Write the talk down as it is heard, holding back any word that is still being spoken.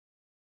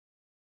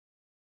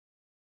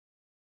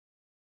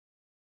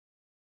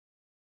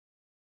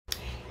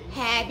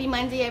Happy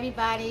Monday,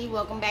 everybody.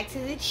 Welcome back to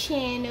the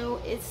channel.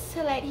 It's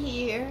Celeste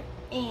here,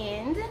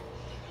 and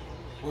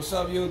what's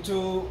up,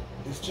 YouTube?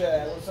 It's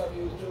Chad. What's up,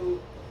 YouTube?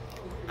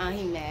 Oh,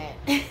 he mad.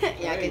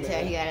 Y'all can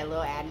tell he got a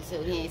little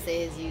attitude. He ain't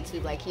say his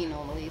YouTube like he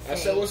normally says. I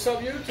said, what's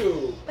up,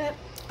 YouTube? But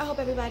I hope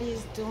everybody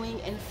is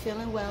doing and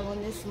feeling well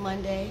on this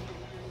Monday.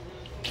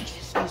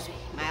 Excuse me.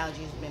 My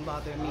allergies have been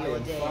bothering me all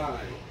day. Fine.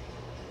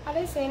 I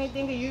didn't say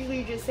anything. Usually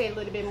you just say a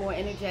little bit more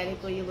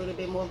energetically, a little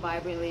bit more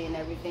vibrantly and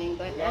everything.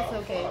 But that's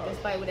okay,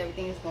 despite what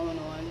everything is going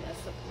on. That's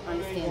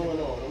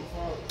understandable.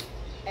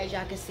 As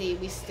y'all can see,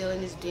 we still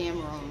in this damn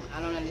room. I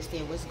don't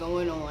understand what's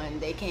going on.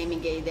 They came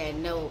and gave that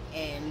note,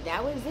 and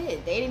that was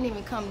it. They didn't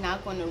even come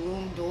knock on the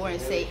room door and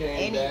say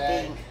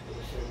anything.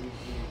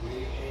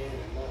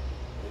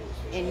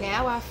 And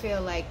now I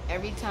feel like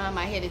every time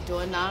I hear the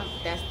door knock,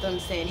 that's them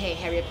saying, hey,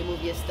 hurry up and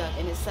move your stuff.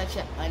 And it's such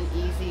an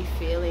uneasy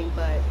feeling,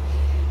 but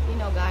you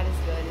know, God is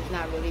good. There's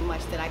not really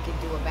much that I can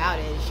do about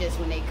it. It's just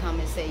when they come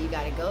and say, you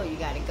gotta go, you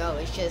gotta go.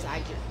 It's just,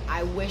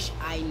 I wish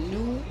I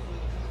knew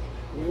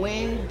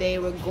when they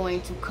were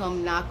going to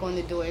come knock on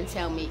the door and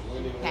tell me,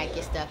 pack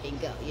your stuff and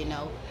go, you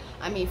know.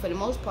 I mean, for the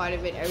most part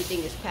of it, everything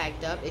is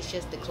packed up. It's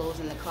just the clothes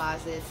in the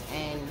closets,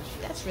 and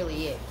that's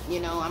really it.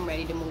 You know, I'm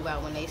ready to move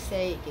out when they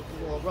say, get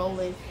the ball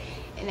rolling,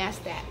 and that's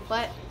that.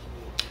 But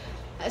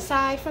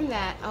aside from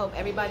that, I hope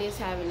everybody is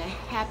having a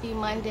happy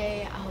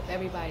Monday. I hope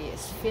everybody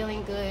is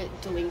feeling good,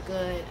 doing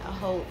good. I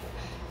hope,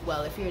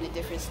 well, if you're in a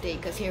different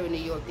state, because here in New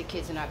York, the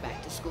kids are not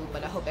back to school,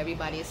 but I hope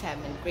everybody is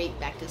having great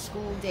back to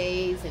school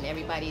days and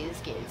everybody is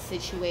getting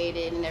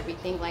situated and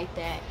everything like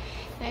that.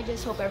 And I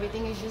just hope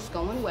everything is just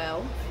going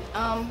well.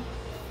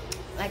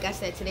 Like I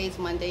said, today's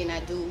Monday, and I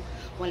do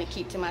want to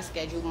keep to my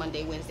schedule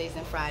Monday, Wednesdays,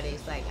 and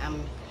Fridays. Like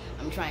I'm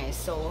trying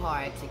so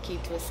hard to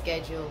keep to a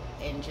schedule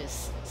and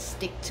just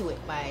stick to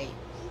it by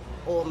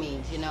all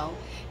means, you know.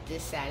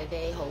 This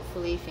Saturday,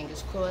 hopefully,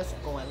 fingers crossed,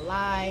 going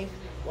live.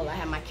 Well, I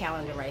have my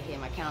calendar right here.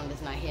 My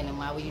calendar's not here no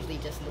more. I would usually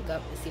just look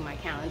up to see my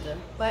calendar,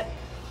 but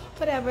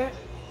whatever.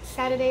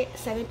 Saturday,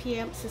 7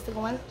 p.m. sister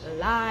going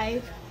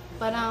live.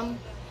 But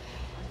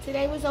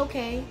today was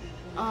okay.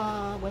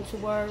 Went to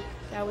work.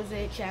 That was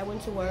it. Chad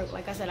went to work.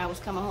 Like I said, I was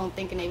coming home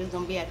thinking they was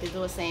gonna be at the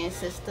door saying,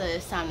 sister,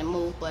 it's time to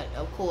move. But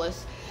of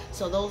course,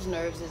 so those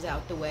nerves is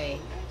out the way.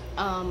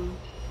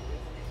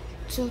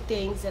 Two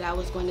things that I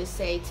was going to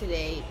say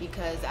today,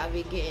 because I've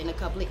been getting a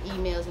couple of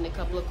emails and a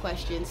couple of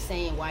questions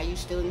saying, why are you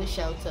still in the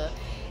shelter?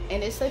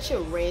 And it's such a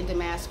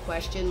random ass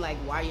question, like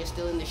why you're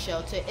still in the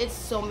shelter. It's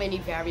so many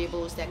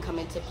variables that come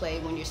into play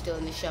when you're still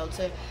in the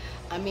shelter.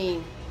 I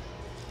mean,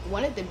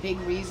 one of the big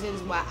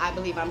reasons why I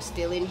believe I'm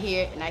still in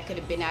here and I could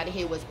have been out of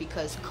here was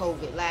because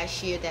COVID.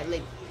 Last year, that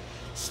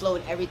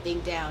slowed everything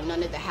down.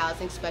 None of the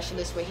housing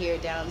specialists were here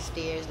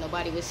downstairs.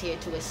 Nobody was here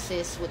to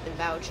assist with the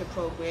voucher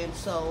program,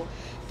 so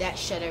that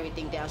shut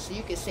everything down. So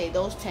you could say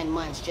those 10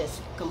 months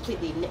just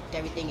completely nipped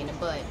everything in the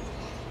bud.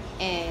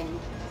 And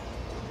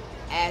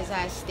as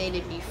I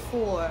stated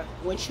before,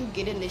 once you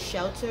get in the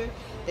shelter,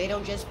 they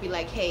don't just be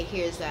like, hey,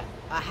 here's a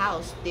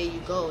house, there you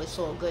go, it's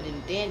all good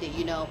and dandy,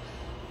 you know.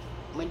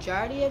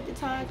 Majority of the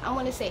time, I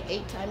want to say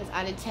 8 times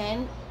out of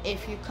 10,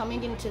 if you're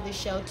coming into the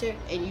shelter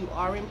and you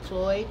are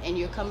employed and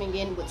you're coming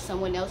in with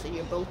someone else and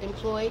you're both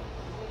employed,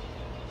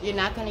 you're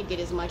not going to get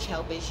as much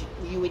help as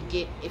you would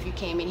get if you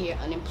came in here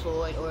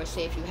unemployed, or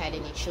say if you had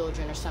any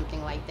children or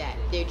something like that.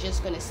 They're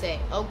just going to say,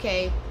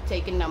 okay,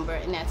 take a number,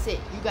 and that's it.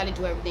 You got to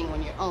do everything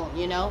on your own,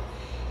 you know.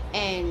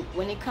 And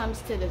when it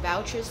comes to the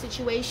voucher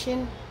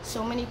situation,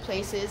 so many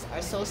places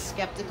are so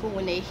skeptical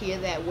when they hear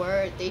that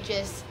word. They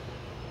just,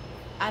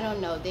 I don't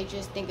know, they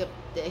just think of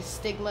the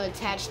stigma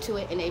attached to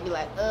it, and they be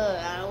like,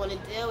 I don't want to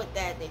deal with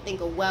that. They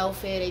think of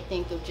welfare, they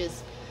think of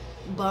just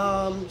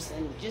bums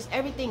and just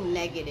everything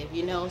negative,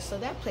 you know. So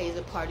that plays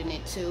a part in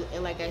it too.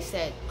 And like I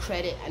said,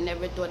 credit, I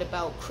never thought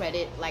about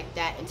credit like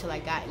that until I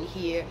got in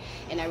here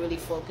and I really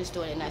focused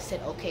on it, and I said,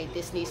 okay,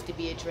 this needs to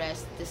be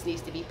addressed, this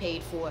needs to be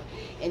paid for.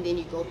 And then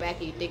you go back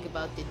and you think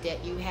about the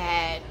debt you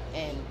had,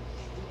 and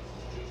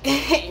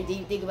and then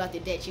you think about the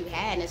debt you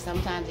had, and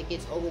sometimes it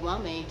gets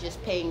overwhelming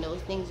just paying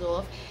those things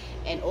off.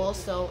 And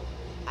also,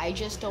 I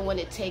just don't want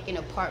to take an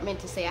apartment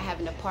to say I have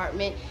an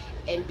apartment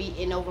and be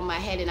in over my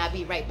head and I'll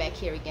be right back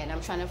here again. I'm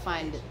trying to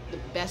find the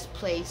best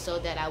place so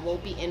that I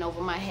won't be in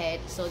over my head,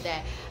 so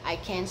that I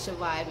can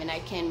survive and I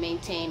can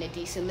maintain a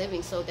decent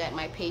living, so that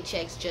my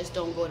paychecks just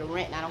don't go to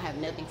rent and I don't have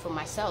nothing for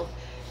myself.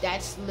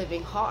 That's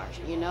living hard,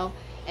 you know.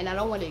 And I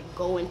don't want to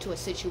go into a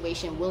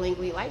situation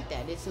willingly like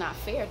that. It's not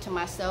fair to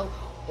myself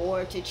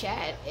or to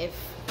Chad if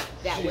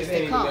that was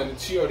to come.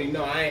 She already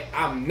know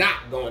I'm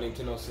not going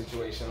into no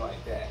situation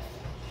like that.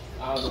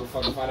 I don't give a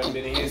fuck if I done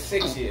been in here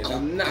 6 years.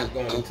 I'm not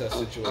going into a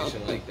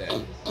situation like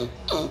that.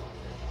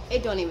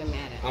 It don't even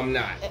matter. I'm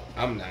not.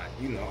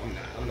 You know,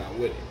 I'm not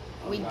with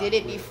it. We did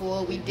it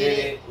before. We did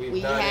it.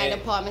 We had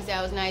apartments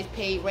that was nice,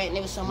 paid rent, and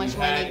there was so much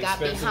money, got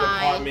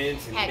behind,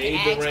 had to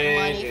ask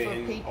money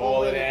for people.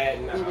 All of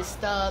that. We were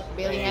stuck,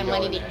 barely had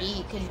money to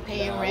eat because you're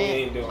paying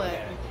rent. But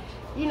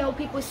you know,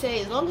 people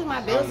say as long as my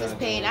bills is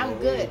paid, I'm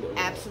good. Either.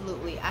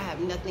 Absolutely, I have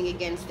nothing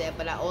against that.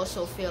 But I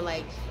also feel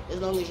like as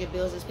long as your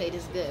bills is paid,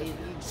 it's good. You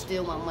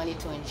still want money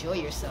to enjoy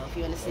yourself.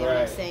 You understand what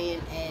I'm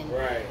saying? And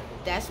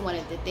that's one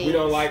of the things. We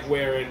don't like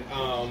wearing,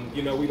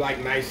 you know, we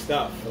like nice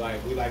stuff.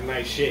 Like, we like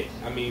nice shit.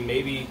 I mean,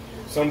 maybe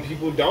some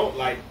people don't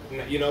like,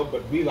 you know,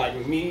 but we like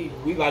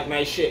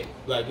nice shit.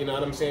 Like, you know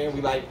what I'm saying?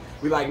 We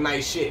like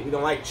nice shit. We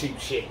don't like cheap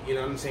shit. You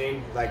know what I'm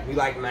saying? Like, we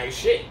like nice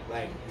shit.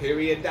 Like,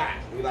 period, dot.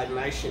 We like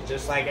nice shit,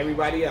 just like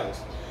everybody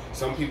else.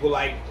 Some people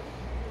like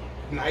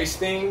nice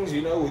things,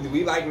 you know.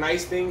 We like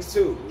nice things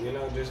too. You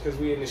know, just because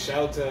we're in the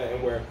shelter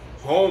and we're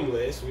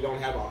homeless, we don't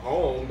have a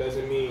home,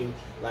 doesn't mean,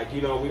 like,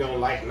 you know, we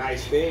don't like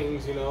nice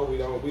things. You know, we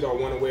don't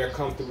want to wear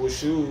comfortable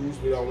shoes.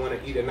 We don't want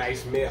to eat a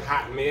nice meal,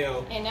 hot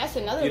meal. And that's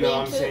another thing too. You know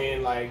what I'm too.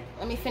 saying? Like,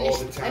 let me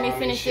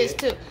finish this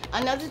too.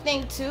 Another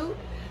thing too,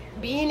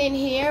 being in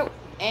here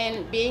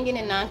and being in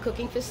a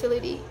non-cooking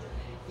facility,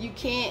 you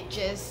can't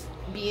just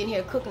be in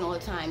here cooking all the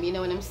time, you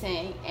know what I'm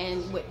saying?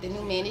 And with the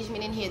new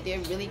management in here, they're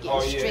really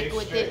getting strict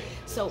with it.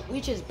 So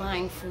we're just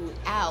buying food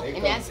out,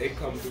 and that's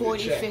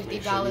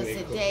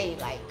 $40-$50 a day.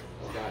 Like,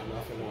 got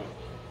nothing on.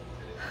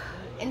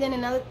 And then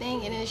another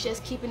thing, and it's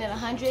just keeping it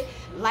 100.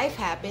 Life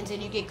happens,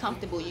 and you get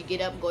comfortable. You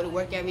get up, go to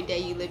work every day.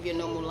 You live your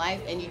normal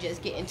life, and you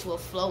just get into a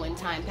flow, and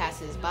time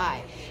passes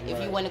by.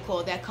 If you want to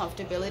call that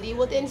comfortability,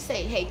 well, then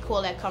say, hey,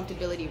 call that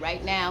comfortability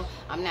right now.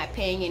 I'm not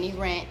paying any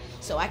rent,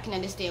 so I can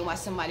understand why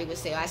somebody would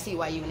say, oh, I see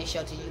why you in the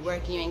shelter. You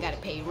work, you ain't got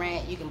to pay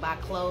rent. You can buy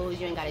clothes.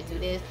 You ain't got to do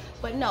this.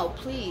 But no,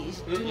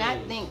 please do not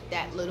think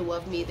that little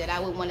of me that I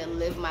would want to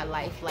live my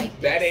life like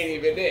this. That ain't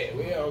even it.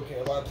 We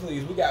okay. Well,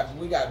 please, we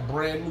got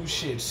brand new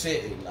shit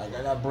sitting. Like,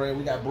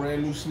 we got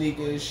brand new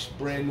sneakers,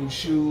 brand new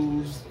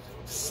shoes,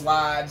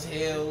 slides,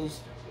 heels,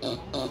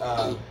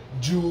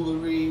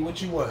 jewelry. What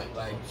you want?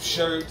 Like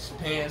shirts,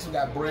 pants. We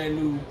got brand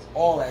new,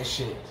 all that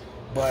shit.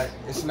 But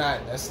it's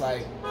not. That's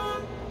like,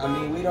 I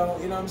mean, we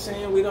don't. You know what I'm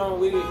saying?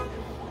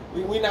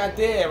 We're not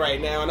there right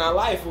now in our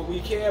life where we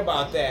care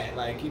about that.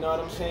 Like, you know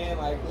what I'm saying?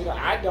 Like,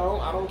 I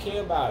don't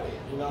care about it.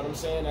 You know what I'm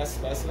saying?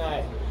 That's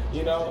not,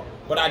 you know.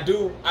 But I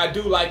do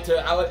like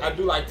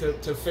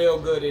to feel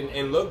good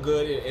and look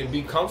good and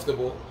be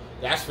comfortable.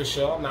 That's for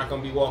sure. I'm not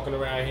gonna be walking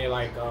around here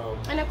like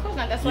and of course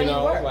not. That's why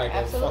you work. Like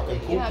absolutely. A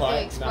fucking you don't have to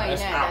pipe. explain that.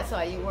 That's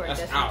why you work.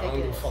 That's out. I don't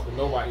give a fuck what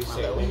nobody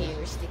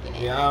say.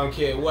 Yeah, I don't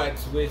care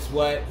what's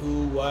what,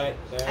 who, what.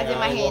 I did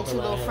my hair in 2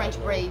 little French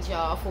braids,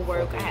 y'all, for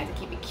work. I had to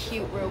keep it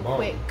cute real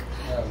quick.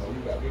 Hell no,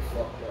 you got me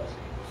fucked up.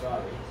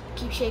 Sorry.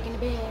 Keep shaking the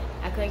bed.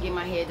 I couldn't get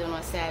my hair done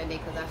on Saturday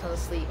because I fell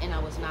asleep and I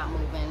was not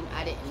moving.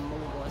 I didn't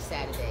move on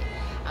Saturday.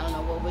 I don't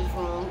know what was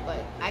wrong,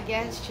 but I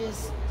guess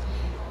just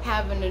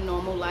having a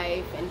normal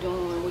life and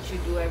doing what you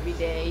do every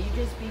day, you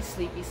just be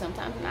sleepy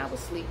sometimes, and I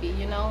was sleepy,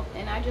 you know,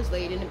 and I just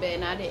laid in the bed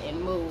and I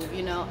didn't move,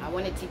 you know. I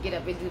wanted to get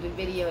up and do the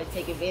video and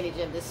take advantage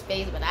of the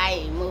space, but I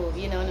ain't move,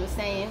 you know what I'm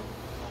saying?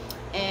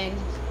 And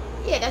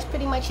yeah, that's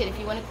pretty much it. If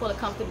you want to call it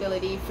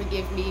comfortability,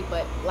 forgive me,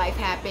 but life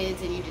happens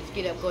and you just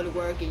get up, go to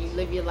work, and you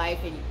live your life,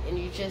 and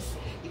you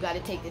got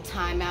to take the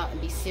time out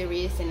and be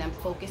serious. And I'm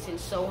focusing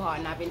so hard,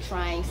 and I've been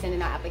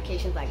sending out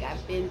applications like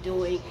I've been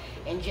doing,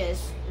 and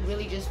just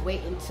really just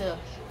waiting to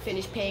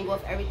finish paying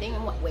off everything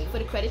and wait for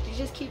the credit to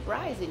just keep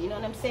rising, you know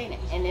what I'm saying?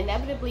 And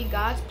inevitably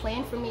God's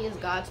plan for me is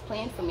God's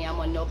plan for me. I'm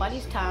on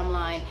nobody's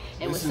timeline,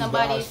 and when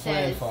somebody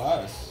says,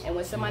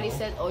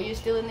 oh, you're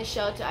still in the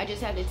shelter, I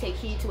just have to take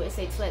heed to it and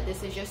say, Tlet,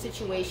 this is your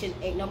situation.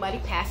 Ain't nobody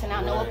passing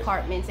out no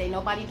apartments, ain't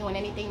nobody doing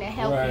anything to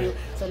help you,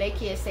 so they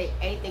can't say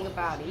anything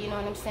about it, you know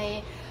what I'm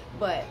saying?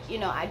 But you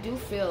know, I do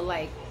feel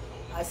like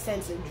a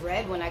sense of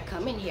dread when I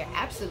come in here.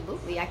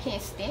 Absolutely, I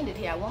can't stand it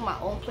here. I want my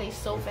own place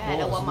so bad.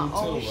 I want my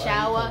own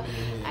shower.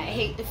 I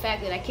hate the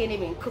fact that I can't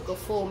even cook a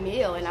full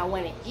meal and I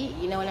want to eat,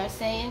 you know what I'm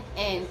saying?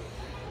 And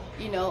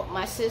you know,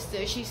 my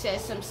sister, she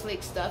said some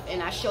slick stuff,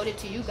 and I showed it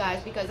to you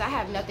guys because I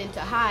have nothing to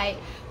hide.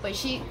 But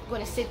she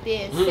gonna sit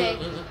there and say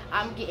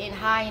I'm getting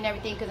high and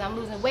everything because I'm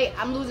losing weight.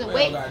 I'm losing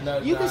weight.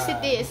 You can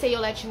sit there and say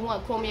all that you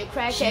want. Call me a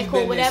crackhead.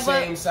 Call whatever. She's been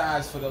the same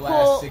size for the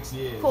last 6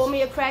 years. Call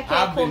me a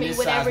crackhead. Call me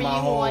whatever you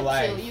want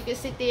to. You can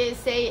sit there and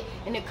say it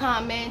in the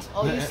comments.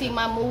 Oh, you see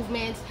my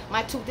movements.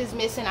 My tooth is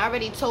missing. I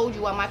already told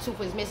you why my tooth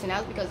was missing. That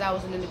was because I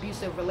was in an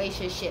abusive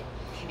relationship.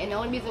 And the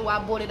only reason why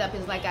I brought it up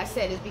is, like I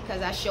said, is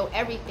because I show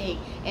everything.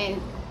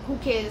 And who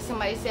cares if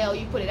somebody say, oh,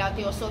 you put it out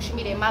there on social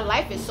media? And my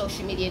life is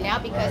social media now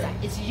because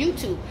it's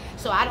YouTube.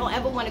 So I don't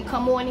ever want to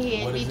come on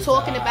here and be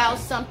talking about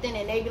something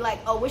and they be like,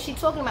 oh, what's she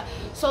talking about?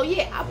 So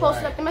yeah, I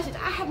posted up the message.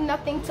 I have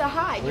nothing to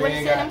hide. You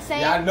understand what I'm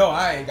saying? Yeah, I know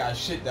I ain't got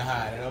shit to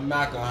hide, and I'm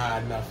not going to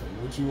hide nothing.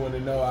 What you want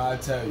to know, I'll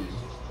tell you.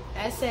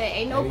 I said,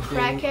 ain't no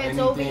crackheads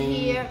over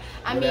here.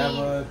 I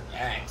mean,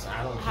 acts.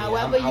 I don't care.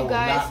 However you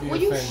guys, will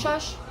you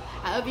shush?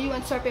 However you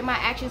interpret my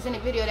actions in the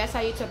video, that's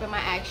how you interpret my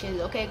actions,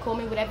 okay? Call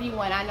me whatever you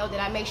want. I know that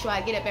I make sure I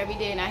get up every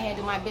day and I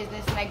handle my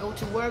business and I go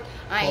to work.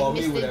 I ain't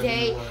missed a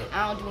day.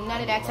 I don't do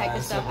none of that type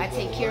of stuff. I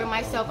take care of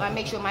myself. I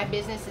make sure my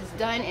business is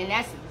done, and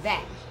that's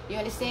that. You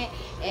understand?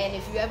 And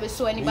if you ever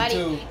saw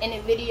anybody in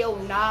a video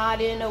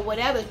nodding or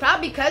whatever, it's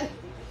probably because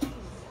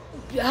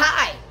you're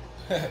high.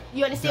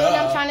 You understand what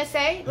I'm trying to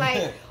say?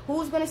 Like,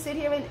 who's going to sit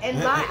here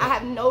and lie? I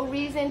have no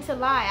reason to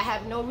lie. I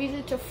have no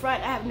reason to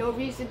front. I have no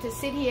reason to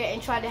sit here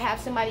and try to have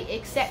somebody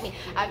accept me.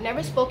 I've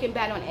never spoken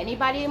bad on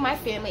anybody in my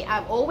family.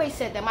 I've always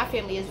said that my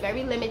family is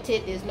very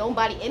limited. There's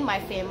nobody in my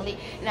family.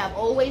 And I've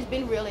always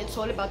been real and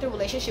told about the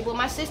relationship with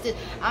my sisters.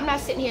 I'm not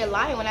sitting here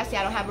lying when I say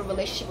I don't have a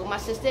relationship with my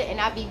sister.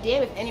 And I'd be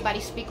damned if anybody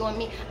speak on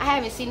me. I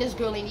haven't seen this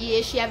girl in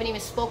years. She haven't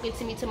even spoken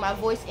to me, to my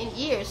voice, in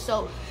years.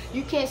 So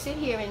you can't sit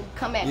here and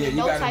come at me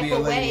no type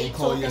of way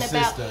talking about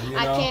sister,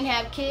 I can't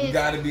have kids. You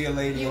gotta be a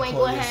lady. You ain't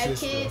gonna have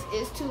kids.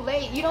 It's too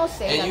late. You don't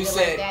say and nothing you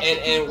said, like that.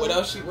 And what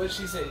else? What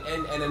she said?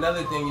 And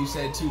another thing you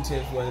said too,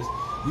 Tiff, was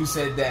you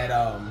said that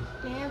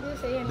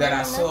that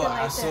I saw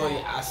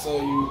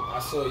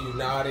you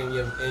nod in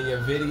your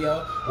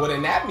video. Well,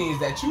 then that means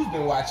that you've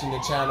been watching the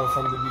channel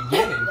from the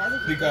beginning,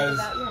 because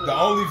the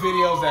only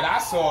videos that I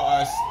saw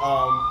us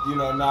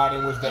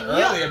nodding was the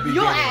earlier beginnings.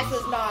 Your ass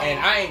was nodding. And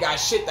I ain't got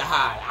shit to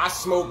hide. I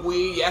smoke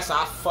weed. Yes,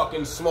 I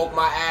fucking smoke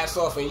my ass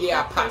off, and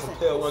yeah, I pop a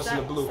pill once in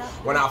the blue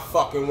when I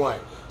fucking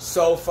want.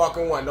 So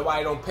fucking what?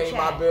 Nobody don't pay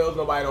my bills.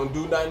 Nobody don't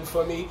do nothing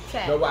for me.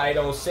 Nobody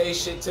don't say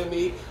shit to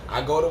me.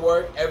 I go to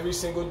work every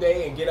single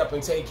day and get up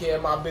and take care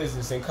of my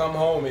business and come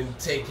home and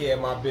take care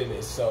of my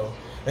business. So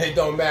it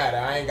don't matter.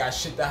 I ain't got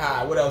shit to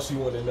hide. What else you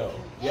want to know?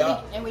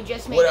 And we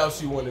just made. What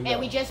else you want to know? And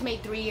we just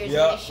made 3 years in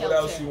the shelter.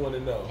 What else you want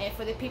to know? And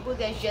for the people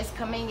that's just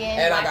coming in,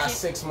 and I got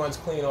 6 months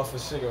clean off of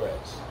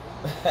cigarettes.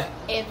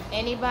 If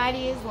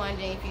anybody is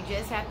wondering, if you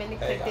just happen to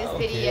click this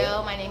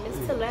video, my name is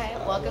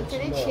Zelle. Welcome to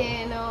the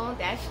channel.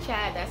 That's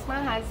Chad. That's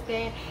my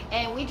husband.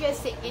 And we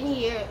just sit in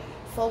here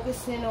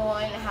focusing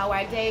on how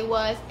our day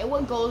was and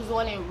what goes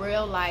on in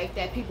real life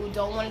that people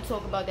don't want to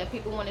talk about, that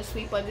people want to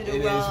sweep under the rug.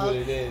 It is what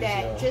it is.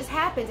 That just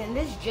happens, and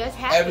this just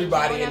happens.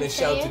 Everybody in the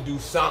shelter do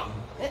something.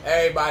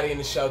 Everybody in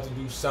the shelter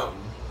do something.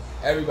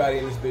 Everybody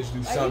in this bitch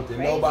do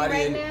something.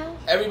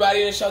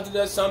 Everybody in the shelter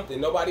does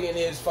something. Nobody in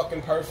here is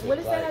fucking perfect. What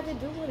does that have to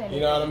do with anything? You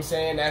know what I'm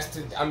saying?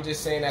 I'm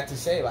just saying that to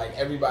say, like,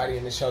 everybody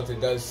in the shelter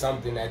does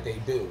something that they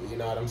do. You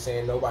know what I'm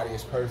saying? Nobody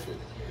is perfect.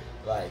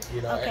 Like,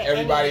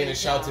 everybody in the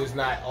shelter is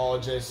not all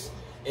just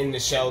in the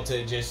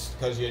shelter just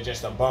because you're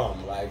just a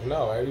bum. Like,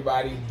 no,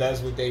 everybody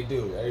does what they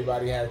do.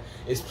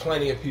 It's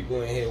plenty of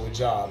people in here with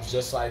jobs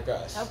just like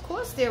us. Of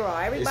course there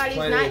are. Everybody's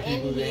not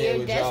in here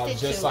with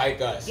jobs just like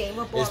us.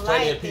 There's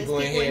plenty of people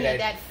in here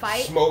that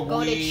fight, smoke go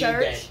weed, to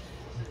church, that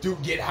do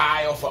get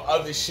high off of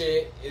other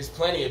shit. It's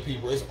plenty of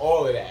people. It's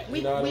all of that.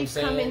 You know what I'm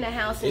saying? Come in the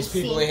house and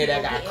people in here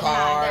that got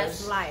cars.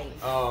 That's life.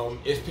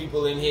 It's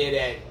people in here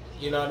that,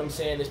 you know what I'm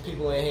saying? There's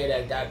people in here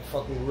that got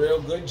fucking real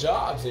good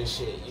jobs and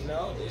shit. You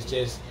know, it's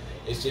just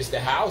the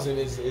housing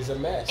is a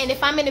mess. And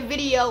if I'm in a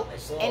video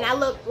and I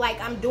look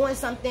like I'm doing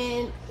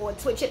something or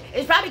twitching,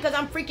 it's probably because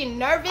I'm freaking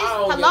nervous.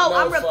 Hello,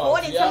 I'm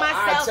recording to myself,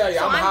 I tell you,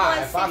 so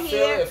I'm going to sit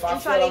here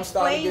and try to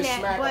explain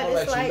that. But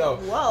it's like,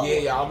 whoa,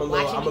 I'm a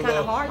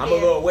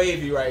little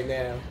wavy right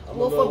now.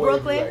 Wolf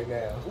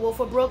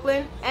of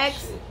Brooklyn,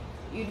 X,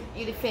 you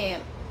the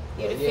fam.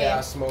 You the fam. Yeah,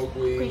 I smoke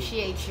weed.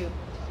 Appreciate you.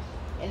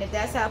 And if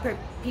that's how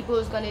people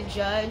is going to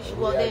judge,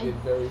 well then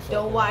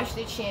don't watch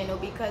the channel,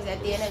 because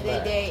at the end of the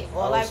day,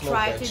 all I've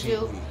tried to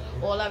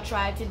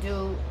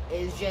do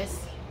is just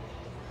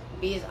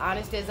be as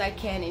honest as I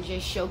can and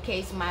just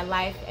showcase my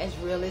life as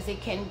real as it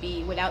can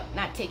be without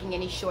not taking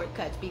any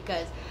shortcuts,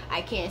 because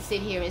I can't sit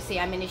here and say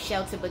I'm in a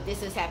shelter, but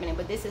this is happening,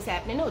 but this is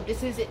happening. No,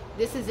 this is it.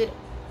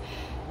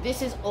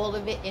 This is all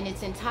of it in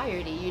its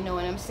entirety, you know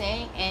what I'm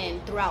saying?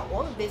 And throughout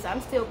all of this,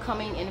 I'm still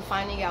coming and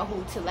finding out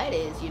who Tillette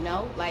is, you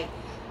know? Like,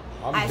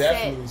 I'm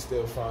definitely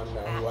still finding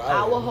out who I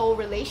am. Our whole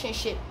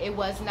relationship, it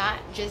was not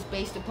just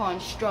based upon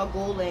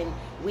struggle and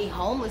we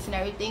homeless and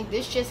everything.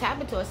 This just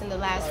happened to us in the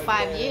last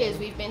 5 years.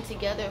 We've been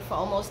together for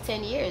almost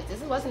 10 years. This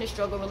wasn't a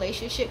struggle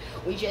relationship.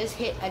 We just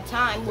hit a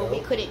time where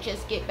we couldn't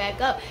just get back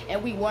up,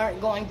 and we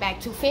weren't going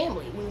back to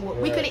family.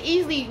 We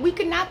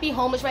could not be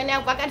homeless right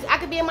now. I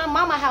could be in my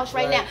mama's house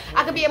right now.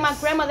 I could be in my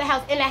grandmother's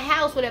house, in a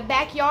house with a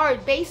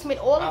backyard, basement,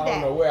 all of that. I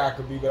don't know where I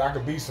could be, but I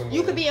could be somewhere.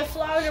 You could be in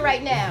Florida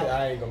right now.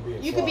 I ain't gonna be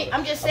in Florida. You could be,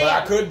 I'm just saying.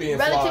 But I could be in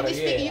Florida. Relatively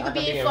speaking, you could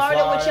be in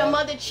Florida with your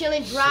mother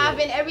chilling,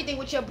 driving, everything,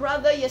 with your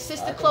brother, your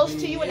sister close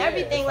to you and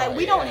everything. Like,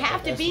 we don't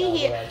have to be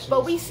here.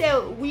 But we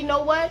said, we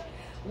know what?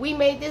 We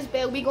made this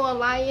bed. We gonna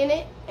lie in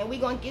it, and we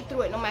gonna get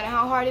through it, no matter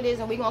how hard it is,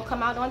 and we gonna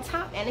come out on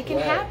top. And it can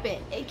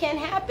happen. It can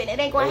happen. It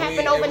ain't gonna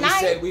happen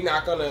overnight. And we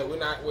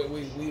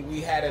said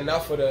we had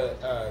enough of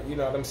the, you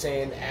know what I'm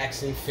saying,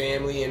 asking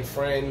family and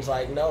friends.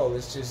 Like, no,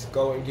 let's just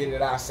go and get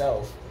it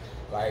ourselves.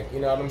 Like, you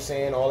know what I'm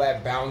saying? All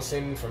that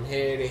bouncing from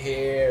here to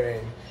here,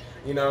 and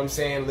you know what I'm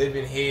saying,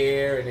 living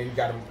here, and then you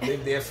gotta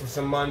live there for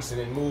some months,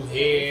 and then move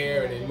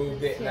here, and then move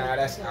there. Nah,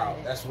 that's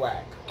out. That's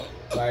whack.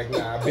 Like,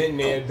 nah, I've been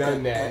there,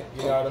 done that.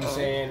 You know what I'm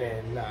saying?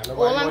 And nah, nobody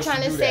all I'm wants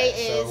trying to to do say that.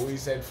 is, so we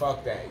said,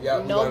 fuck that.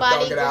 Yep, nobody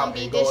gonna thug it out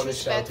be and go in the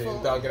disrespectful. shelter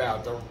and thug it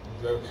out.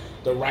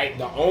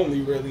 the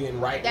only really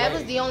and right That way.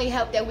 was the only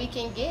help that we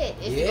can get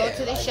is to go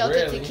to the like, shelter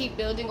really. to keep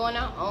building on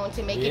our own,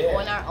 to make it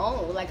on our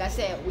own. Like I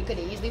said, we could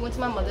have easily went to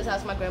my mother's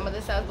house, my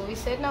grandmother's house, but we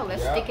said no,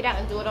 let's stick it out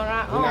and do it on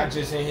our own. We're not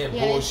just in here You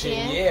bullshitting.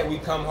 understand? Yeah, we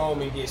come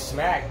home and get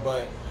smacked,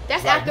 but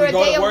that's like, after a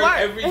day of work.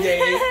 Every day,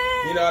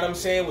 you know what I'm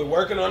saying? We're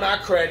working on our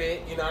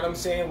credit, you know what I'm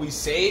saying? We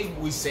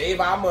save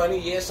our money.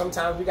 Yeah,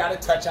 sometimes we gotta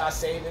touch our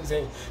savings,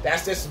 and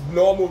that's just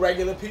normal,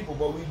 regular people.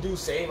 But we do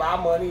save our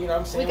money, you know what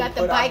I'm saying? We got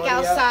the bike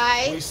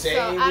outside, We save.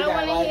 so I don't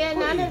want to hear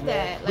none of man.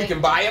 that. We can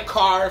buy a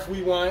car if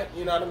we want,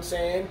 you know what I'm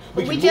saying?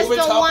 We can just move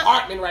into don't an want-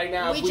 apartment right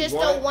now. We just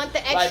don't want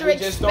the extra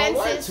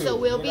expenses, so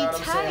we'll be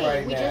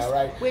tight.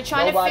 We're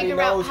trying to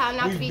figure out how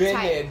not to be We've been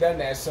tight. there, done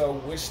that,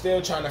 so we're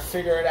still trying to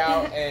figure it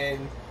out, and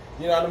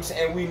you know what I'm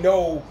saying? And we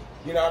know,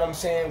 you know what I'm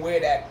saying, where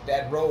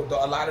that road,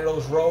 a lot of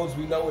those roads,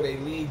 we know where they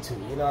lead to,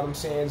 you know what I'm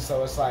saying?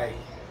 So it's like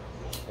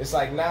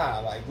nah,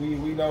 like we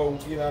know,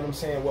 you know what I'm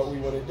saying, what we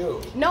want to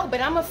do. No,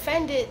 but I'm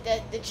offended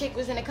that the chick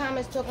was in the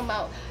comments talking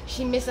about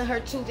she missing her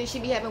tooth and she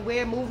be having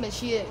weird movements.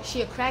 She a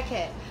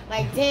crackhead.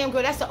 Like, damn,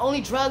 girl, that's the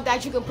only drug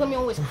that you can put me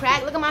on was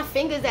crack. Look at my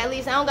fingers, at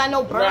least. I don't got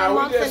no burn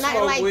marks or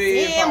nothing. Like,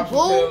 damn,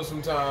 boo.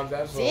 Sometimes,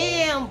 that's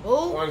damn,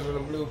 boo. Ones with the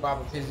blue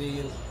Papa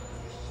Pizzy.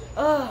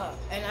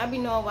 And I be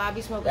knowing why I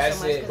be smoking That's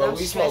so much. it, but I'm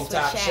we smoke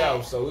top Chad.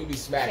 shelf, so we be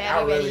smacked. Chad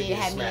I already really get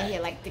had me in smacked.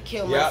 here like to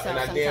kill Yep, myself and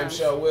I sometimes. damn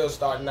sure will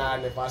start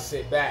nodding if I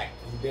sit back.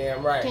 You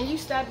damn right. Can you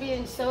stop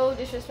being so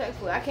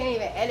disrespectful? I can't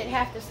even edit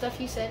half the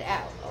stuff you said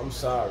out. I'm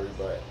sorry,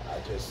 but I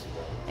just, you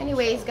know.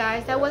 Anyways,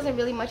 guys, that wasn't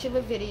really much of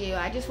a video.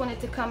 I just wanted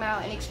to come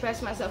out and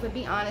express myself and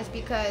be honest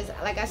because,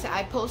 like I said,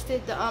 I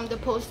posted the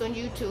post on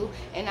YouTube,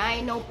 and I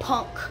ain't no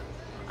punk.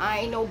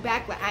 I ain't no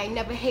backlash. I ain't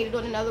never hated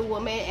on another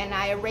woman, and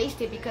I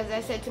erased it because I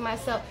said to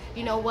myself,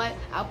 you know what?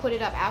 I'll put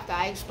it up after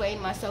I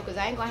explain myself, because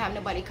I ain't gonna have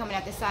nobody coming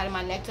out the side of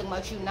my neck talking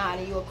about you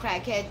nodding, you a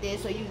crackhead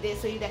this or you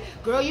this or you that.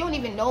 Girl, you don't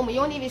even know me.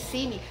 You don't even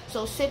see me.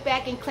 So sit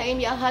back and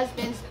claim your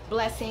husband's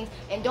blessings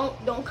and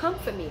don't come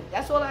for me.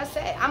 That's all I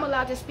said. I'm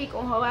allowed to speak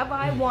on however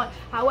I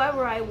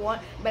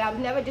want, but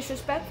I'm never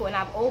disrespectful, and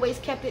I've always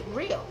kept it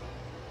real.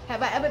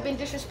 Have I ever been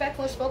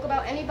disrespectful and spoke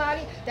about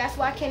anybody? That's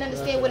why I can't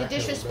understand where the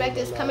disrespect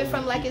is coming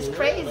from. Like, it's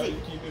crazy.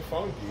 Keep it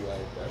funky,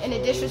 like, And the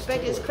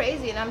disrespect is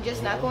crazy, and I'm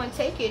just not going to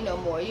take it no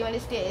more. You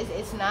understand?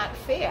 It's not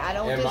fair. I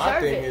don't deserve it. And my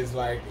thing is,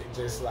 like,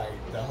 just like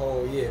the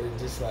whole,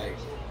 just like,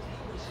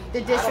 the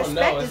I don't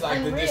know, disrespect it's is like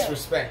unreal. the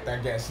disrespect, I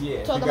guess,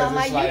 yeah. Talking because about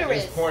my it's like,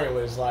 uterus. it's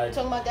pointless, like.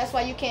 Talking about that's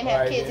why you can't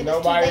have like, kids and it's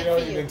too nobody late don't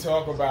for you. even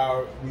talk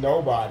about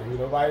nobody.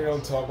 Nobody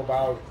don't talk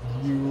about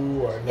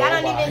you or nobody. Y'all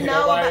don't even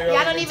know.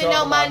 Y'all don't even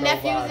know my talk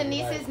nephew's about and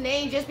nobody. niece's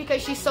name just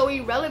because she's so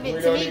irrelevant We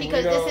to don't me. even-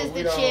 Because we this don't- is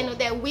we the don't- channel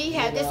that we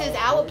have. This is You know,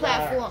 our we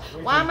platform.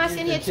 not- Why am I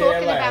sitting here we care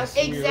talking less.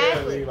 about We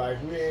exactly? really, like,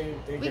 we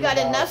ain't thinking We got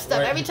about enough stuff.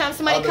 what Every time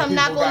somebody other come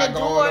knock people on the got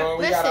going door, on.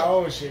 We got our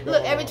own shit look.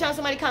 going Every on. time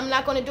somebody come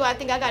knock on the door, I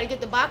think I got to get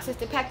the boxes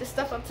to pack the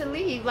stuff up to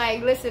leave.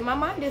 Like, listen, my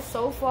mind is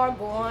so far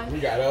gone. We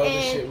got other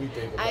And shit we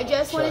think about. I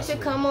just wanted to Trust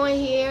me. come on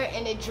here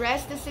and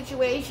address the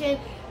situation.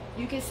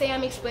 You can say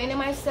I'm explaining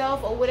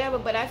myself or whatever,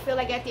 but I feel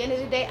like at the end of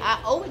the day, I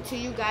owe it to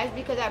you guys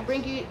because I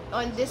bring you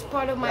on this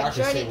part of my Y'all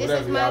can journey. say This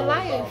whatever is my y'all want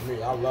life. about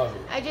me. I love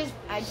it.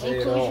 I Say it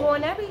include you all.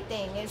 on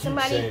everything. And Keep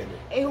somebody, saying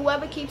it. and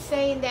whoever keeps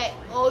saying that,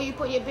 oh, you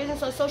put your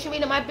business on social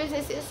media. My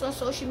business is on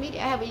social media.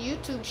 I have a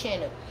YouTube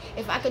channel.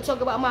 If I could talk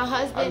about my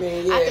husband, I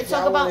mean, yeah, I could if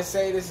talk y'all want about to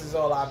say this is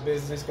all our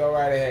business, go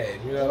right ahead.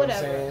 You know whatever. what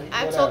I'm saying?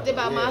 I've Whatever, talked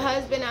about my yeah.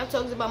 husband. I've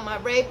talked about my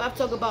rape. I've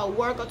talked about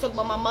work. I've talked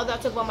about my mother.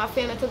 I've talked about my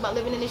family. I've talked about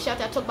living in the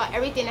shelter. I've talked about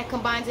everything that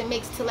combines and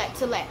makes to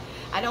let.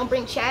 I don't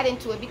bring Chad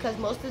into it because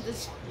most of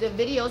the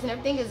videos and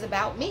everything is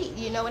about me.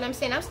 You know what I'm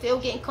saying? I'm still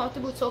getting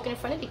comfortable talking in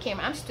front of the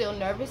camera. I'm still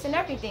nervous and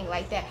everything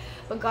like that.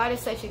 But God is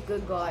such a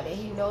good God, and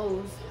He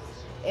knows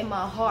in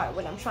my heart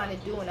what I'm trying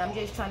to do, and I'm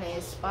just trying to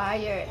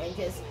inspire and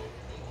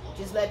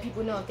just let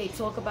people know if they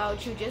talk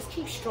about you, just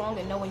keep strong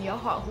and know in your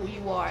heart who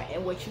you are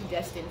and what you're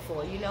destined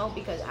for, you know,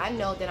 because I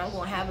know that I'm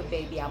going to have a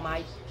baby.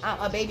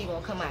 A baby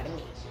won't come out of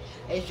me.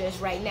 It's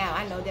just right now,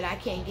 I know that I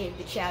can't give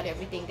the child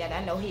everything that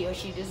I know he or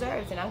she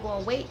deserves, and I'm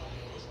going to wait.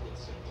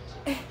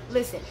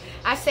 Listen,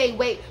 I say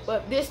wait,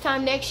 but this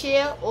time next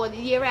year or the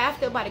year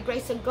after, by the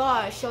grace of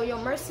God, show your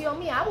mercy on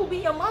me. I will be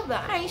your mother.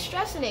 I ain't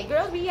stressing it.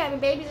 Girls be having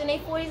babies in their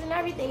 40s and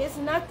everything. It's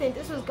nothing.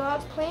 This was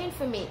God's plan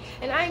for me.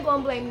 And I ain't going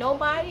to blame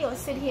nobody or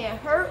sit here and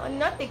hurt or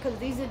nothing, because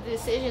these are the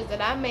decisions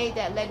that I made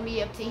that led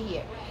me up to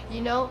here.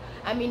 You know,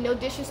 I mean, no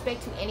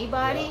disrespect to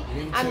anybody.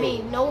 Yeah, me I too.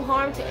 mean, no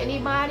harm to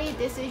anybody.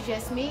 This is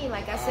just me.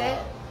 Like I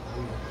said,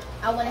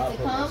 I wanted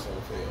to come.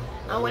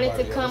 I wanted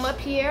to come up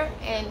here,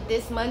 and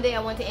this Monday I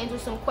want to answer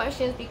some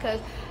questions because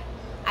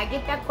I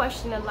get that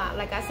question a lot.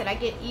 Like I said, I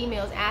get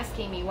emails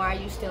asking me, why are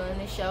you still in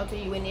the shelter?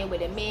 You in there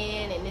with a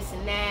man and this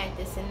and that,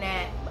 this and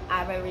that.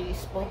 I've already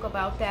spoke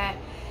about that.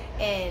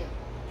 And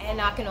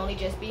and I can only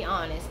just be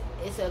honest.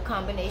 It's a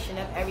combination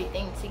of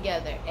everything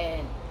together.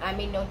 And I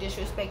mean no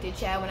disrespect to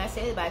Chad when I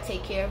say it, but I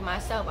take care of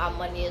myself. Our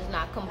money is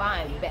not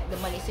combined. The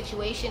money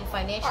situation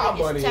financially Our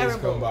money is terrible.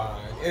 is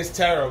combined. It's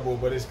terrible,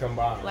 but it's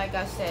combined. Like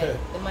I said,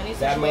 the money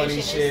That situation money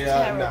is shit,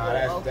 terrible.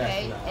 that's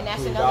Okay, not and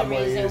that's cool. another Our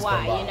money reason is why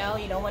combined. you know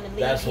you don't want to leave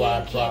That's here why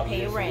and can't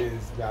pay your rent.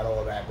 It's not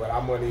all that, but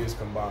our money is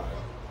combined.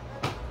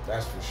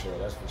 That's for sure.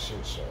 That's for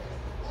shit sure.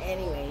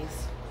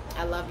 Anyways,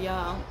 I love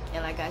y'all,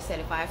 and like I said,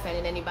 if I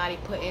offended anybody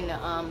putting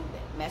the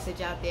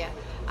message out there,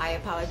 I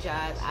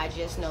apologize. I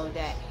just know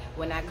that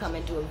when I come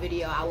and do a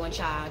video, I want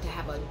y'all to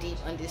have a deep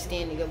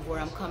understanding of where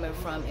I'm coming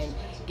from and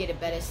get a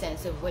better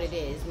sense of what it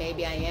is.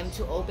 Maybe I am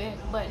too open,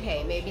 but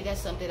hey, maybe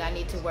that's something I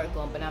need to work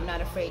on. But I'm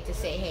not afraid to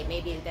say, hey,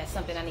 maybe that's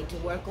something I need to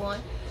work on.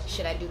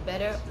 Should I do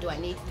better? Do I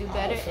need to do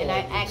better? And I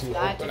ask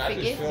God to forgive me.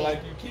 I just feel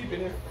like you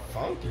keeping it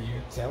funky.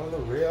 You telling the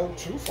real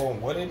truth on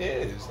what it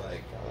is.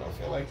 Like, I don't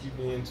feel like you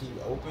being too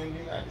open.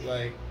 You're not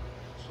like,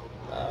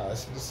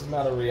 this is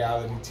not a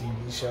reality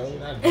TV show. You're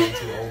not being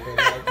too open.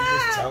 Like, you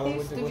just telling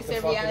what the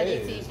fuck it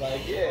is.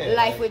 Like, yeah.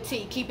 Life with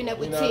T, keeping up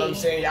with T. You know what I'm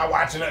saying? Y'all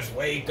watching us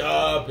wake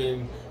up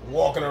and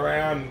walking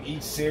around and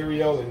eat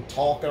cereal and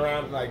talk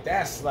around. Like,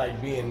 that's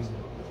like being,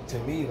 to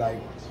me, like,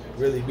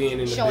 really being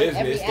in the Showing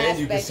business. Then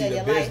you can see the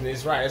your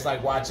business. Life. Right. It's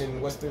like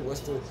watching, what's the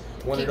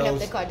one Keeping of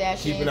those. Up the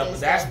Kardashians. Keeping up,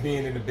 that's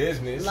being in the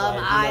business. Love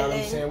like, Island. You know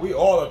what I'm saying? We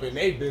all up in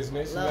their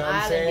business. Love you know what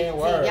I'm Island. saying?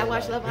 Word. Y'all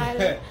watch Love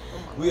Island?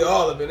 We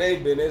all up in their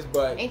business,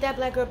 but ain't that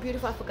black girl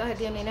beautiful? I forgot her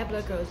damn name. That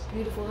black girl is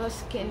beautiful. Her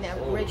skin, that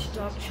rich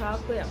dark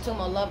chocolate. I'm talking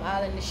about Love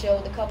Island, the show,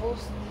 the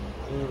couples.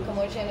 Come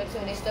on, Channel 2,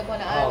 and they stuck on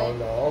the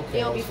island. Oh no, okay.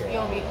 You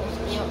don't be,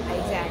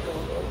 exactly.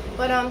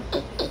 But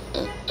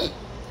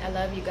I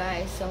love you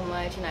guys so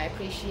much, and I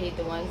appreciate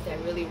the ones that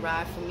really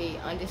ride for me,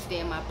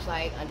 understand my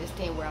plight,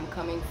 understand where I'm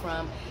coming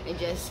from, and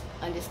just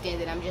understand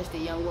that I'm just a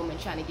young woman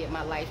trying to get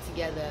my life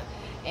together.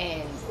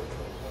 And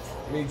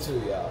me too,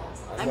 y'all.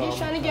 I'm just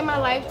trying to get my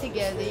life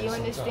together. You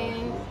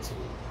understand? Me too.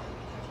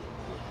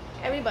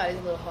 Everybody's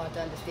a little hard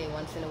to understand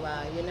once in a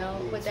while, you know,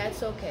 but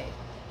that's okay.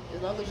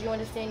 As long as you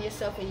understand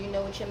yourself and you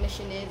know what your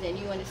mission is, and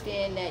you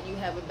understand that you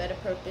have a better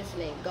purpose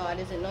and that God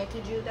has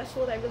anointed you, that's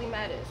all that really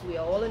matters. We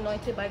are all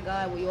anointed by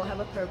God. We all have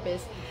a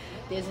purpose.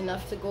 There's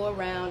enough to go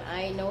around.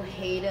 I ain't no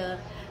hater.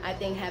 I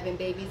think having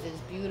babies is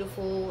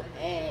beautiful,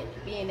 and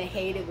being a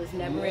hater was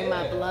never in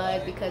my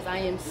blood because I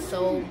am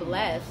so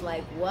blessed.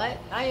 Like, what?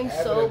 I am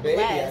so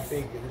blessed. I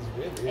think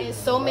really and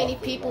so many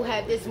people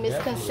have this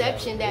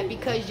misconception that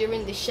because you're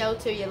in the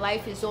shelter, your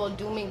life is all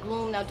doom and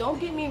gloom. Now, don't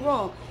get me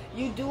wrong.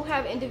 You do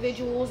have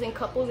individuals and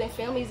couples and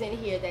families in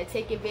here that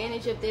take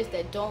advantage of this,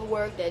 that don't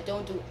work, that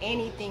don't do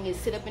anything, and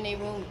sit up in their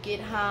room,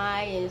 get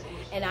high,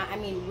 and I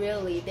mean,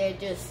 really, they're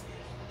just,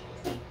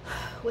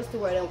 what's the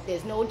word?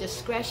 There's no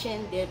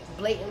discretion. They're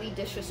blatantly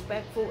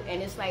disrespectful,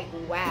 and it's like,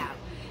 wow.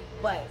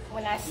 But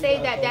when I say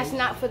that, that's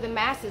not for the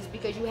masses,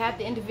 because you have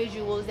the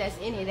individuals that's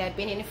in it that have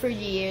been in it for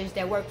years,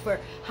 that work for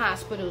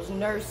hospitals,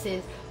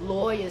 nurses,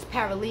 lawyers,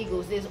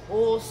 paralegals. There's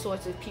all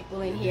sorts of people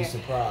in here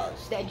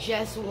that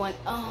just want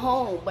a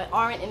home but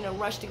aren't in a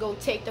rush to go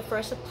take the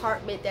first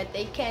apartment that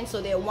they can,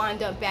 so they'll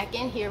wind up back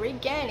in here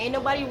again. Ain't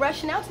nobody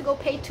rushing out to go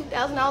pay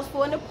 $2,000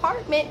 for an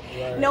apartment,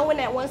 knowing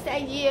that once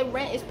that year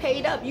rent is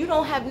paid up, you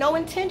don't have no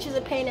intentions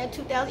of paying that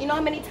 $2,000. You know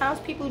how many times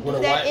people do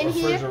that in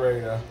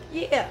here?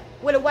 Yeah.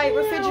 With a white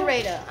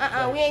refrigerator.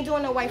 We ain't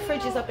doing no white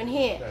fridges up in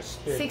here.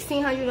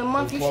 $1,600 a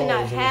month. You should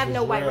not have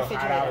no white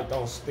refrigerator.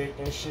 Don't stick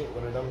and shit.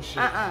 One of them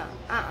shit.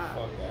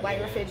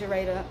 White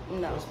refrigerator.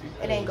 No,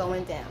 it ain't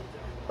going down.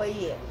 But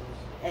yeah.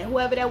 And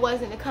whoever that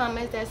was in the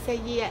comments that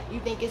said, yeah,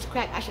 you think it's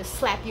crack, I should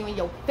slap you in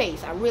your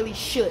face. I really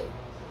should.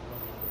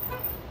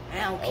 I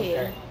don't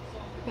care.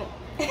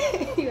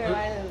 You're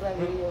right.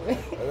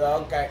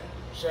 Okay.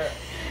 Sure.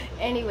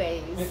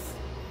 Anyways.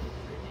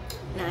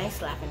 Nah, I ain't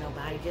slapping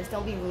nobody. Just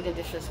don't be rude and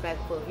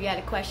disrespectful. If you had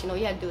a question, all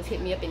you have to do is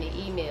hit me up in the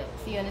email.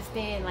 So you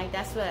understand? Like,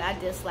 that's what I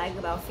dislike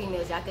about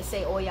females. Y'all can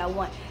say all y'all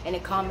want in the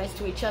comments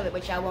to each other,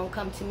 but y'all won't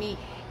come to me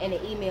in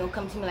the email and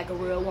come to me like a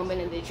real woman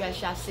and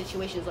address y'all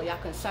situations or y'all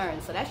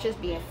concerns. So that's just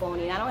being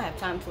phony, and I don't have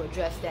time to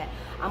address that.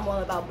 I'm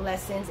all about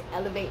blessings,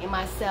 elevating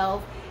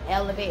myself,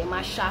 elevating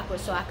my chakra,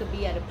 so I could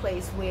be at a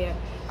place where it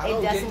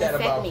doesn't affect me. I don't get that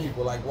about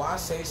people. Like, why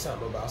say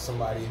something about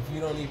somebody if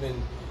you don't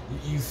even...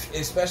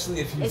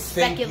 especially if you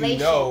think you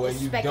know and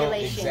you don't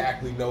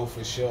exactly know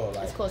for sure.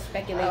 Like, it's called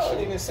speculation. I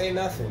don't even say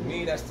nothing.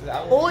 Me,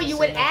 or you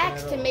would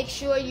ask to make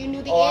sure you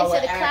knew the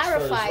answer to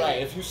clarify it.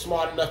 Right. If you're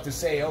smart enough to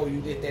say, "Oh, you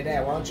did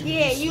that," why don't you?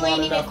 Yeah, you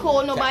ain't even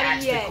call nobody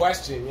ask yet. The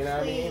question, you know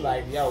what I mean?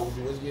 Like, yo,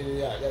 let's get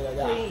it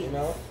out. You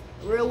know.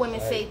 Real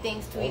women say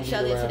things to each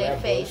other to their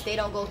face. They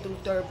don't go through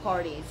third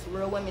parties.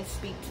 Real women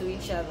speak to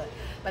each other.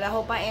 But I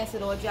hope I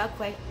answered all y'all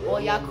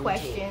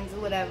questions,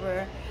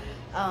 whatever.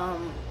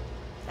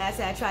 I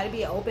said I try to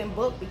be an open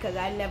book because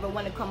I never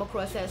want to come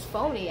across as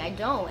phony. I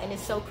don't. And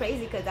it's so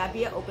crazy because I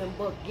be an open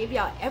book, give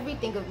y'all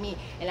everything of me,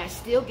 and I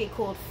still get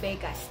called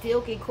fake. I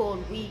still get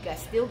called weak. I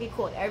still get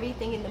called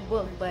everything in the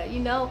book. But, you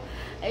know,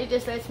 it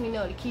just lets me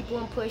know to keep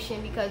on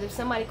pushing, because if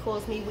somebody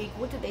calls me weak,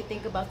 what do they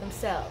think about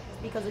themselves?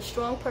 Because a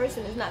strong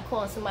person is not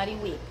calling somebody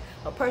weak.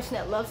 A person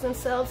that loves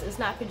themselves is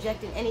not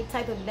projecting any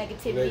type of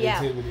negativity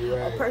out.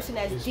 Right. A person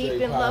that's It's deep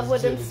straight in love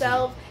with positivity.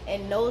 themselves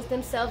and knows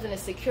themselves and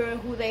is secure in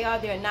who they are,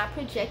 they're not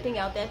projecting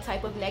out that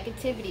type of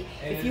negativity.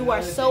 And if you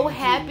are so another thing,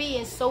 happy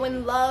and so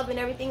in love and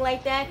everything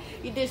like that,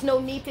 there's no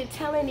need to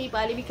tell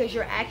anybody, because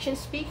your actions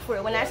speak for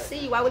it. When I see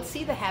you, I would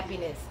see the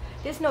happiness.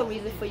 There's no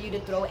reason for you to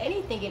throw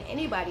anything in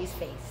anybody's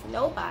face.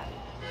 Nobody.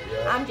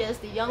 Yeah. I'm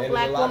just a young And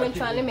black a lot of woman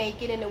people- trying to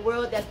make it in a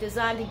world that's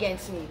designed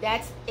against me.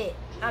 That's it.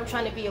 I'm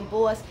trying to be a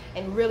boss,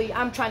 and really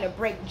I'm trying to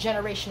break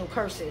generational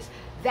curses.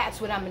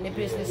 That's what I'm in the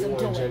business we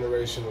of want doing.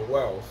 generational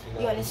wealth. You, know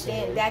You what I'm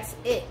understand? saying? That's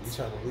it. We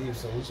trying to leave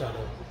some. We trying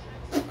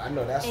to. I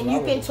know that's. And what you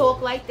I can wanna talk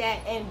do. like that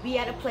and be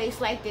at a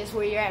place like this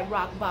where you're at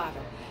rock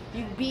bottom.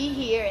 You be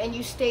here and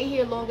you stay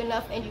here long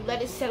enough and you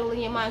let it settle in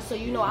your mind, so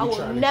you know I We will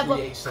trying to never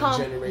create some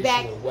come generational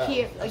back wealth.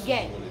 here That's what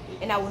again. we wanna do.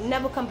 And I will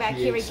never come back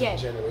here Create some again.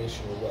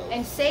 generational wealth.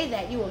 And say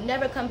that you will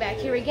never come back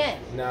here again.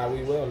 Nah,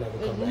 we will never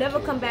We'll come back. never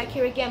here come again. back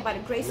here again. By the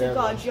grace Never. of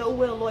God, your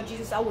will, Lord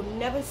Jesus, I will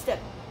never step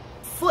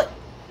foot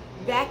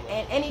back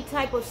in any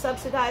type of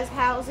subsidized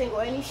housing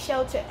or any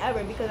shelter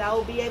ever, because I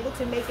will be able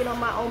to make it on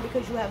my own,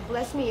 because you have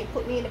blessed me and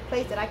put me in a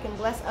place that I can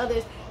bless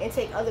others and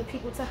take other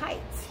people to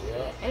heights.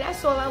 Yeah. And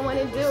that's all I want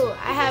to do.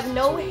 I have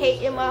no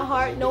hate in my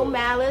heart, no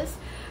malice.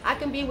 I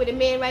can be with a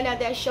man right now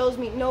that shows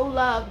me no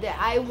love that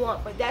I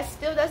want, but that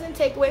still doesn't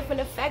take away from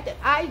the fact that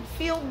I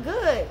feel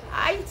good.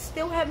 I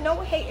still have no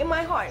hate in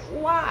my heart.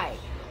 Why?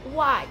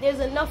 Why? There's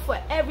enough for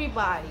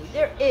everybody.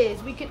 There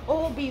is. We can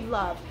all be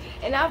loved.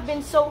 And I've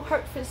been so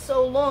hurt for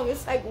so long.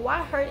 It's like,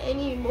 why hurt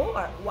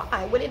anymore?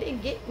 Why? What did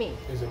it get me?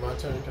 Is it my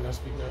turn? Can I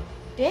speak now?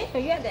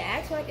 Damn, you had to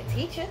act like a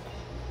teacher.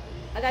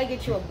 I gotta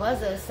get you a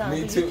buzzer or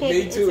something. Me You too. can't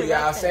Me be too. Y'all,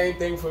 interrupting. same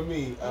thing for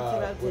me.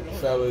 Interrupted With me.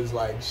 fellas,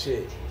 like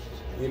shit.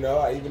 You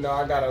know, even though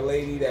I got a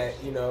lady that,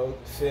 you know,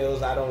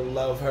 feels I don't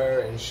love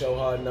her and show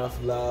her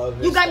enough love.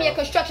 And You got me a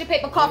stuff. construction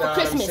paper car You know for what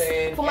I'm Christmas.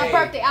 saying? For my Hey,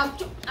 birthday. I'll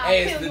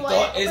Hey, it's fill the you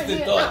thought. up. It's the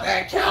thought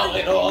that count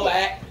and all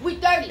that. We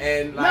 30.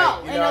 And like,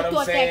 no, you ain't know what no I'm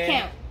thought saying? that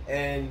count.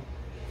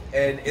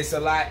 And it's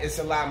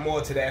a lot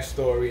more to that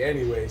story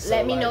anyway. So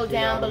Let me like, know you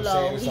down what I'm below.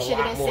 saying? He It's a should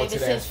have lot been more to saving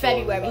that since story,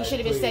 February. He like, should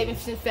have been please. saving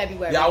since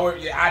February. Y'all were,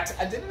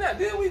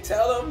 didn't we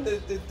tell them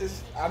that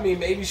this? I mean,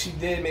 maybe she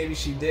did, maybe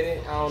she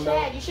didn't. I don't know.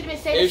 Chad, you should have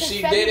been saving If since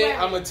she February.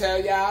 didn't, I'm gonna tell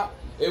y'all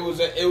it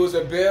was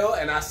a bill,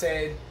 and I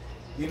said,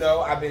 you know,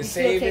 I've been You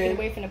still taking saving,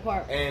 away from the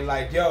park. and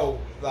like, yo,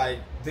 like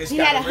this He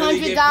gotta had really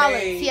get $100.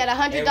 paid, He had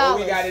 $100. And what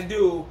we gotta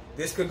do,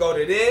 this could go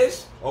to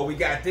this, or we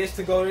got this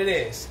to go to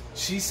this.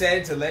 She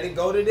said to let it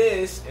go to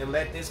this and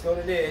let this go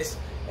to this,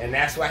 and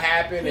that's what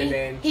happened. And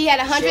then He had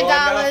sure $100.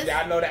 enough,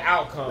 y'all know the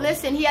outcome.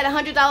 Listen, he had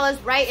 $100,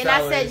 right? And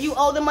I said, Fellas, you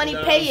owe the money, you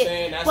know pay what I'm it.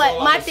 saying? That's But all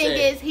my I'ma thing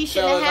say. is, he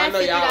shouldn't Fellas, have I know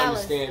y'all $50.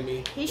 understand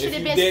me. He If should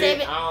have you been did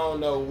saving. it, I don't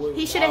know. What,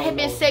 He should I have don't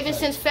been know what saving to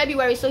since say.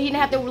 February, so he didn't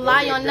have to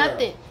rely Go on get a girl.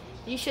 nothing.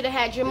 You should have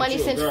had your Get money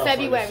you a since girlfriend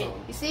or February.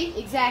 something. You see?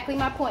 Exactly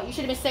my point. You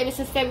should have been saving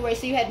since February,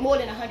 so you had more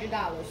than $100.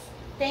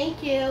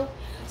 Thank you.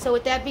 So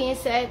with that being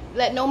said,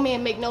 let no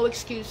man make no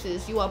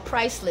excuses. You are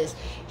priceless.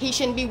 He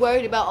shouldn't be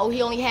worried about, oh,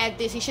 he only had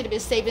this. He should have been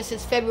saving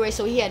since February,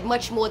 so he had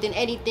much more than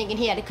anything, and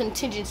he had a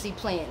contingency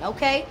plan,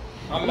 okay?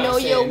 I'm Know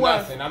not your saying worth.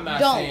 nothing. I'm not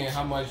Don't. saying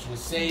how much was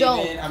saving,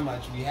 Don't. how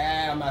much we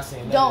had. I'm not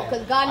saying Don't, none of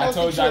because that. God knows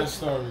I told the y'all truth. the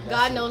story. That's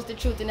God it. knows the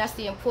truth, and that's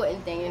the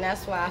important thing, and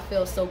that's why I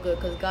feel so good,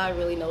 because God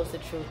really knows the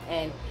truth,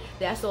 and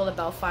that's all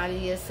about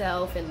finding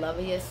yourself and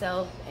loving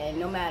yourself. And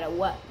no matter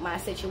what my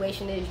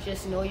situation is,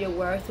 just know your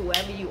worth.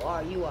 Whoever you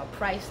are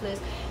priceless,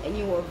 and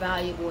you are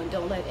valuable, and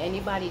don't let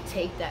anybody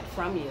take that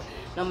from you.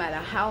 No matter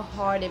how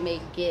hard it may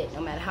get,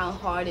 no matter how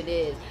hard it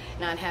is,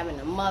 not having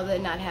a mother,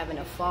 not having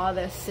a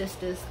father,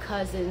 sisters,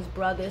 cousins,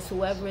 brothers,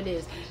 whoever it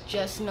is,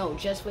 just know,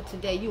 just for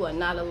today, you are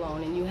not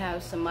alone, and you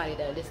have somebody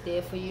that is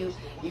there for you.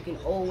 You can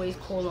always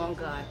call on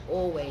God,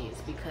 always,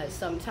 because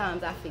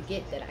sometimes I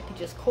forget that I could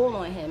just call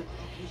on him,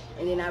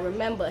 and then I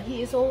remember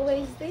he is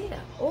always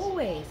there,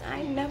 always.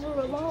 I'm never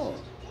alone.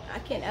 I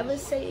can't ever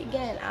say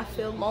again I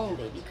feel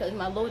lonely, because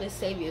my Lord and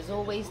Savior is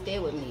always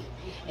there with me.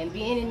 And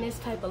being in this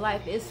type of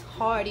life is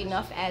hard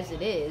enough as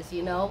it is,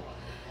 you know.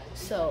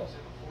 So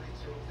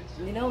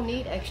you don't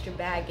need extra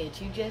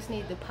baggage. You just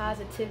need the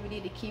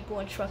positivity to keep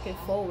on trucking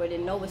forward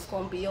and know it's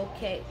going to be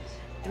okay.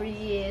 3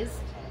 years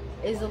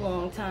is a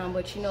long time,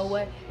 but you know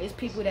what? There's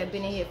people that have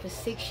been in here for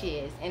 6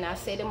 years, and I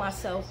say to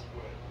myself,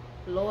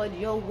 Lord,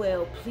 your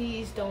will,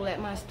 please don't let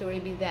my story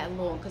be that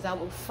long, because I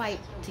will fight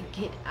to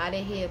get out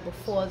of here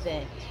before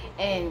then.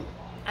 And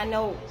I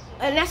know,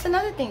 and that's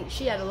another thing.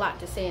 She had a lot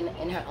to say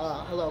in her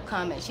little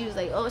comment. She was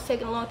like, oh, it's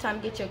taking a long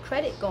time to get your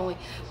credit going.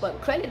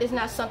 But credit is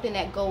not something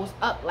that goes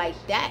up like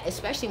that,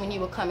 especially when you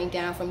were coming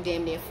down from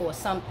damn near 4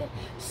 something.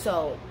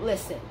 So,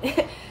 listen,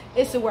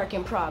 it's a work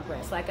in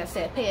progress. Like I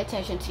said, pay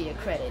attention to your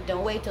credit.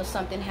 Don't wait till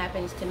something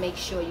happens to make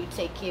sure you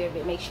take care of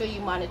it. Make sure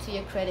you monitor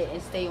your credit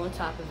and stay on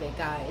top of it,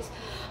 guys.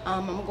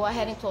 I'm going to go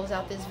ahead and close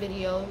out this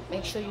video.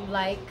 Make sure you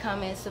like,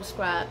 comment,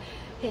 subscribe.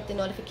 Hit the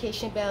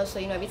notification bell so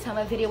you know every time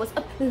a video was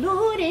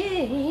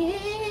uploaded.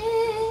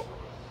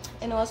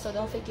 And also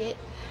don't forget,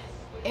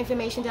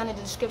 information down in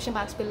the description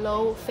box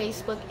below.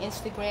 Facebook,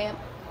 Instagram,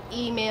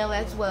 email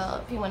as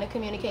well. If you want to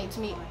communicate to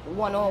me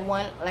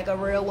one-on-one like a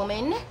real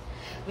woman,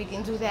 we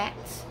can do that.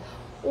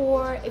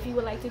 Or if you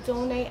would like to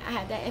donate, I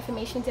have that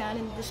information down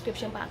in the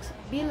description box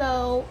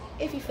below.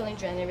 If you're feeling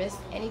generous,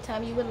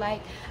 anytime you would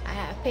like, I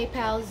have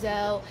PayPal,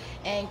 Zelle,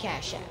 and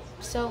Cash App.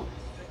 So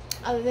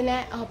other than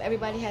that, I hope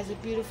everybody has a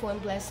beautiful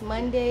and blessed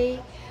Monday.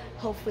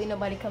 Hopefully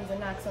nobody comes and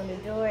knocks on the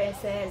door and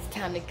says it's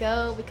time to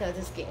go because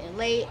it's getting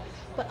late.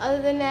 But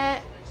other than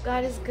that,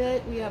 God is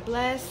good. We are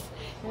blessed.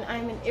 And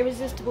I'm an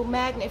irresistible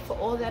magnet for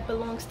all that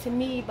belongs to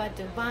me by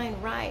divine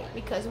right.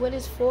 Because what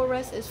is for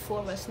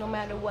us no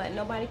matter what.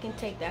 Nobody can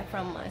take that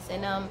from us.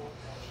 And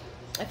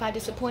if I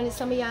disappointed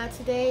some of y'all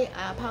today,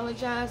 I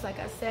apologize. Like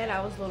I said,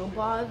 I was a little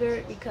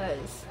bothered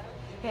because,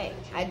 hey,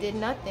 I did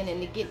nothing.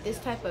 And to get this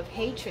type of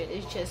hatred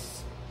is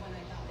just...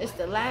 it's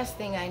the last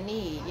thing I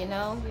need, you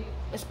know?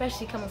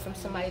 Especially coming from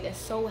somebody that's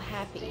so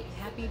happy.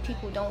 Happy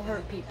people don't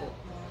hurt people.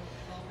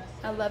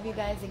 I love you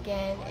guys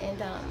again.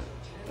 And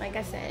like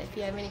I said, if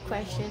you have any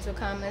questions or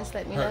comments,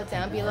 let me know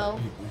down below.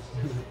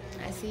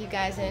 I see you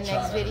guys in the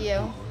next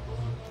video.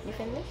 You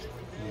finished?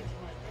 You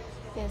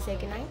gonna say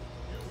goodnight?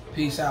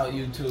 Peace out,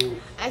 YouTube.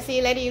 I see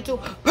you later,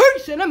 YouTube.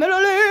 Peace in the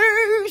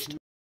Middle East.